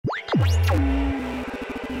We're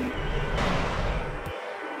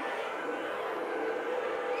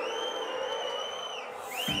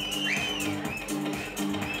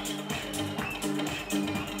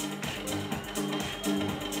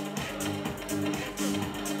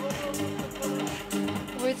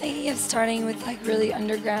thinking of starting with like really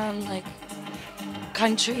underground, like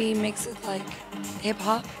country mixed with like hip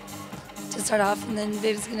hop to start off, and then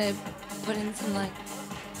Viv's gonna put in some like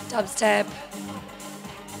dubstep,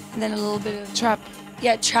 and then a little bit of Trap.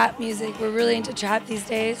 Yeah, trap music. We're really into trap these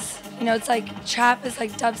days. You know, it's like trap is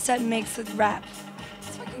like dubstep mixed with rap.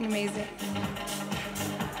 It's fucking amazing.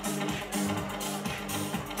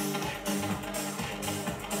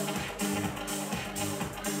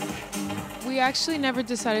 We actually never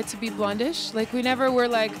decided to be blondish. Like we never were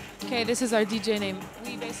like, okay, this is our DJ name.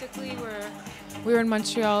 We basically we were in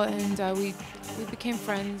Montreal and we became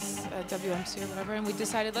friends at WMC or whatever, and we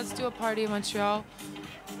decided let's do a party in Montreal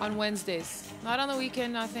on Wednesdays, not on the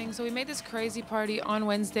weekend, nothing. So we made this crazy party on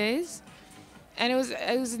Wednesdays, and it was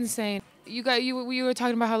insane. You were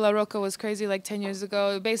talking about how La Roca was crazy like 10 years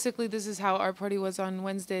ago. Basically, this is how our party was on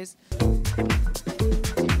Wednesdays.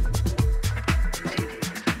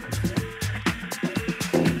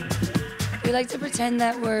 We like to pretend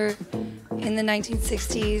that we're in the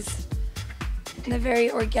 1960s, in a very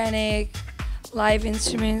organic, live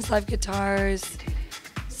instruments, live guitars,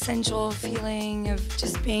 sensual feeling of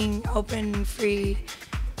just being open and free,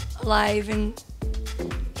 alive in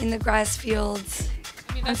the grass fields,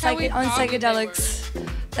 I mean, on psychedelics.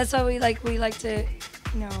 That's what we like to,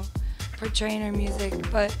 you know, portray in our music.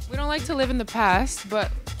 But we don't like to live in the past,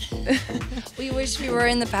 but we wish we were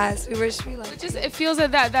in the past. We wish we like. It feels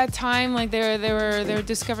at that time like they were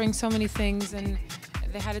discovering so many things, and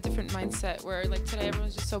they had a different mindset. Where like today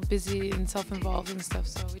everyone's just so busy and self-involved and stuff.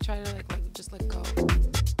 So we try to like just let go.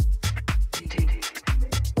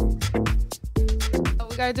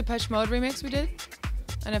 We got a Depeche Mode remix. We did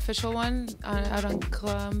an official one out on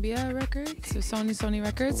Columbia Records, or Sony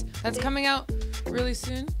Records. That's coming out really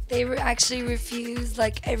soon. They actually refused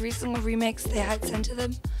like every single remix they had sent to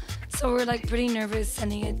them, so we're like pretty nervous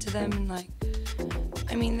sending it to them. And like,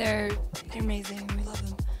 I mean, they're amazing. We love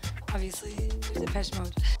them. Obviously, they're Depeche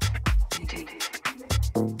Mode.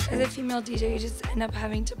 As a female DJ, you just end up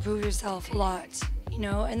having to prove yourself a lot, you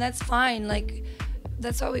know, and that's fine. Like,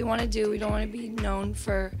 that's what we want to do. We don't want to be known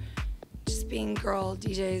for just being girl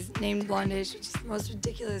DJs named Blondish, which is the most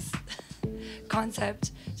ridiculous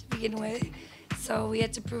concept to begin with. So we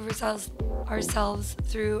had to prove ourselves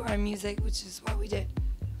through our music, which is what we did.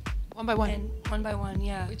 One by one. And one by one,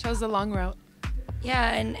 yeah. We chose the long route.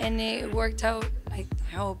 Yeah, and it worked out, I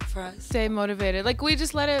hope, for us. Stay motivated. Like, we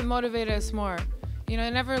just let it motivate us more. You know,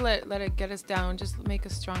 never let it get us down. Just make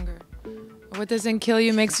us stronger. What doesn't kill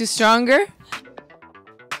you makes you stronger.